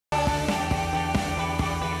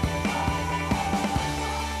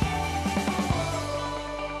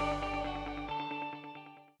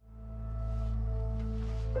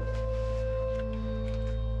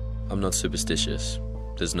I'm not superstitious.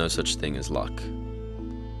 There's no such thing as luck.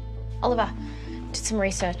 Oliver, did some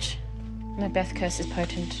research. My birth curse is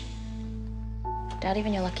potent. Doubt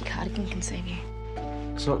even your lucky cardigan can save you.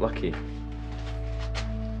 It's not lucky.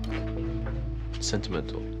 It's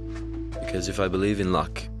sentimental. Because if I believe in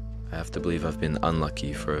luck, I have to believe I've been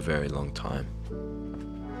unlucky for a very long time.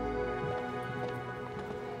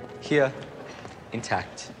 Here,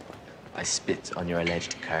 intact, I spit on your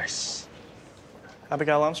alleged curse.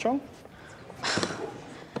 Abigail Armstrong?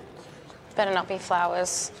 Better not be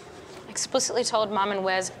flowers. I explicitly told Mum and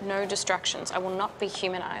Wes no distractions. I will not be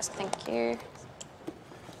humanised. Thank you.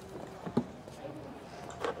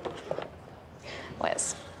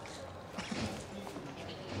 Wes.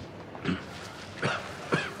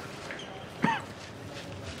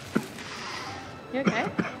 You okay?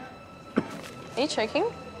 Are you choking?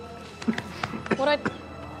 What'd I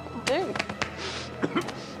do?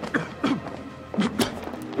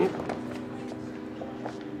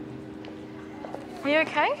 Are you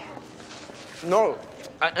okay? No,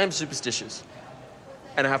 I am superstitious.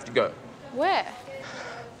 And I have to go. Where?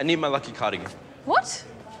 I need my lucky cardigan. What?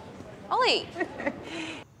 Ollie!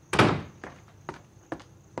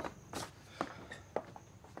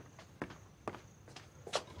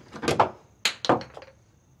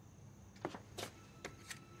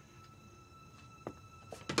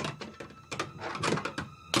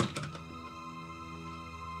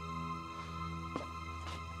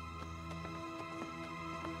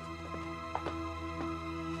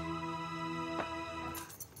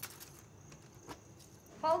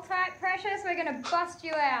 Hold tight, Precious. We're gonna bust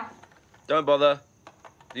you out. Don't bother.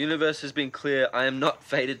 The universe has been clear. I am not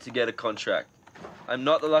fated to get a contract. I'm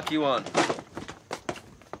not the lucky one.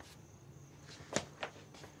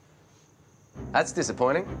 That's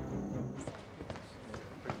disappointing.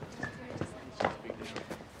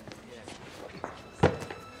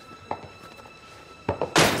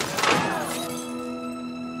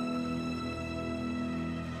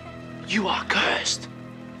 You are cursed.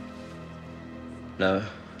 No.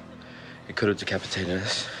 It could have decapitated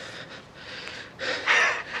us.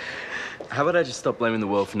 How about I just stop blaming the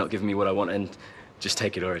world for not giving me what I want and just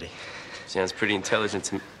take it already? Sounds pretty intelligent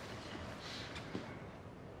to me.